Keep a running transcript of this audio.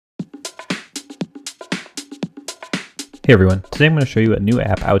Hey everyone, today I'm going to show you a new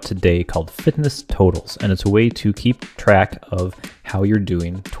app out today called Fitness Totals, and it's a way to keep track of how you're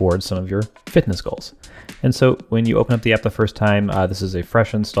doing towards some of your fitness goals. And so when you open up the app the first time, this is a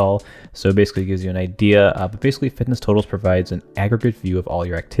fresh install, so it basically gives you an idea, but basically Fitness Totals provides an aggregate view of all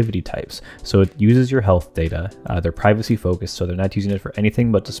your activity types. So it uses your health data, they're privacy focused, so they're not using it for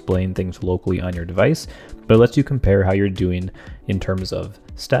anything but displaying things locally on your device, but it lets you compare how you're doing in terms of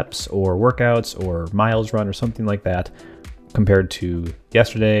steps or workouts or miles run or something like that, compared to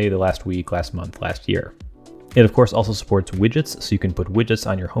yesterday, the last week, last month, last year. It of course also supports widgets, so you can put widgets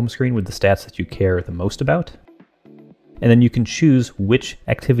on your home screen with the stats that you care the most about. And then you can choose which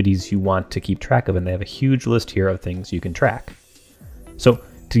activities you want to keep track of, and they have a huge list here of things you can track. So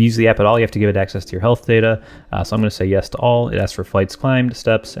to use the app at all, you have to give it access to your health data. So I'm going to say yes to all. It asks for flights climbed,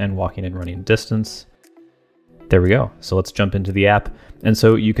 steps, and walking and running distance. There we go. So let's jump into the app. And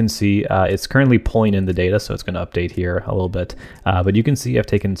so you can see it's currently pulling in the data, so it's going to update here a little bit. But you can see I've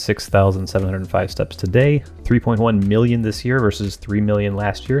taken 6,705 steps today, 3.1 million this year versus 3 million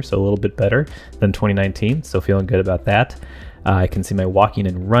last year, so a little bit better than 2019. So feeling good about that. I can see my walking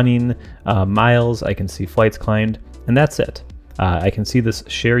and running miles. I can see flights climbed, and that's it. I can see this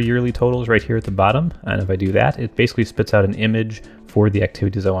share yearly totals right here at the bottom. And if I do that, it basically spits out an image for the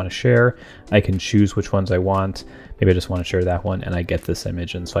activities I want to share. I can choose which ones I want. Maybe I just want to share that one and I get this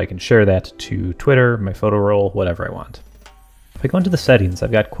image. And so I can share that to Twitter, my photo roll, whatever I want. If I go into the settings,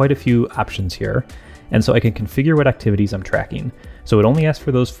 I've got quite a few options here. And so I can configure what activities I'm tracking. So it only asks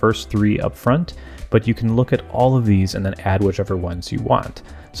for those first three up front, but you can look at all of these and then add whichever ones you want.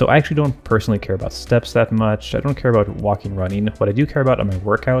 So I actually don't personally care about steps that much. I don't care about walking, running. What I do care about are my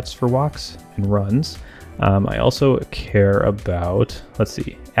workouts for walks and runs. I also care about, let's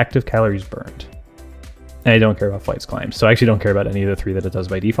see, active calories burned. And I don't care about flights climbed. So I actually don't care about any of the three that it does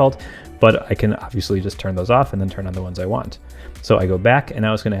by default, but I can obviously just turn those off and then turn on the ones I want. So I go back and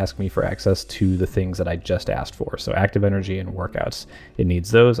now it's going to ask me for access to the things that I just asked for. So active energy and workouts. It needs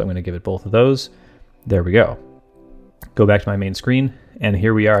those. I'm going to give it both of those. There we go. Go back to my main screen, and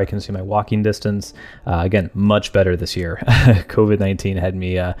here we are. I can see my walking distance. Again, much better this year. COVID-19 had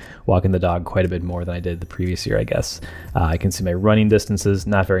me walking the dog quite a bit more than I did the previous year, I guess. I can see my running distances,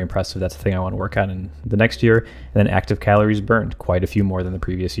 not very impressive. That's the thing I want to work on in the next year. And then active calories burned, quite a few more than the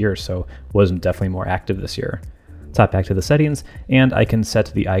previous year, so was definitely more active this year. Top back to the settings, and I can set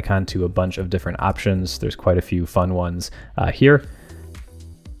the icon to a bunch of different options. There's quite a few fun ones here.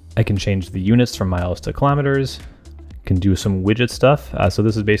 I can change the units from miles to kilometers. Can do some widget stuff. So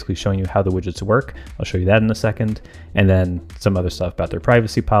this is basically showing you how the widgets work. I'll show you that in a second. And then some other stuff about their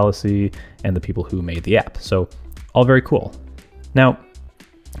privacy policy and the people who made the app. So all very cool. Now,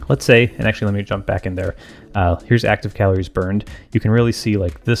 let's say, and actually let me jump back in there. Here's active calories burned. You can really see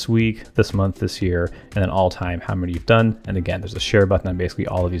like this week, this month, this year, and then all time how many you've done. And again, there's a share button on basically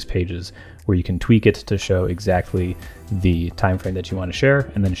all of these pages where you can tweak it to show exactly the time frame that you want to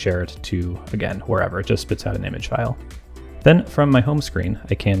share, and then share it to, again, wherever. It just spits out an image file. Then from my home screen,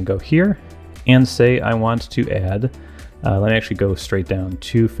 I can go here and say I want to add, let me actually go straight down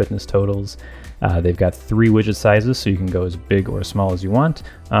to Fitness Totals. They've got 3 widget sizes, so you can go as big or as small as you want.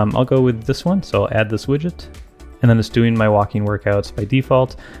 I'll go with this one, so I'll add this widget. And then it's doing my walking workouts by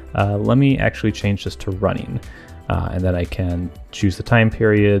default. Let me actually change this to running. And then I can choose the time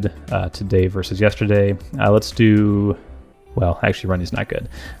period, today versus yesterday. Let's do, well, actually running's not good.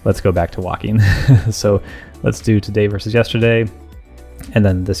 Let's go back to walking. So let's do today versus yesterday, and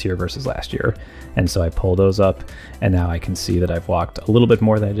then this year versus last year. And so I pull those up, and now I can see that I've walked a little bit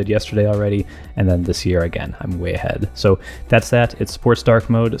more than I did yesterday already. And then this year, again, I'm way ahead. So that's that. It supports dark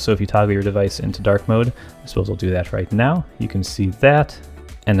mode. So if you toggle your device into dark mode, I suppose we'll do that right now. You can see that.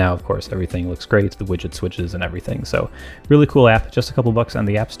 And now, of course, everything looks great. The widget switches and everything. So really cool app, just a couple bucks on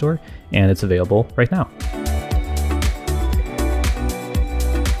the App Store, and it's available right now.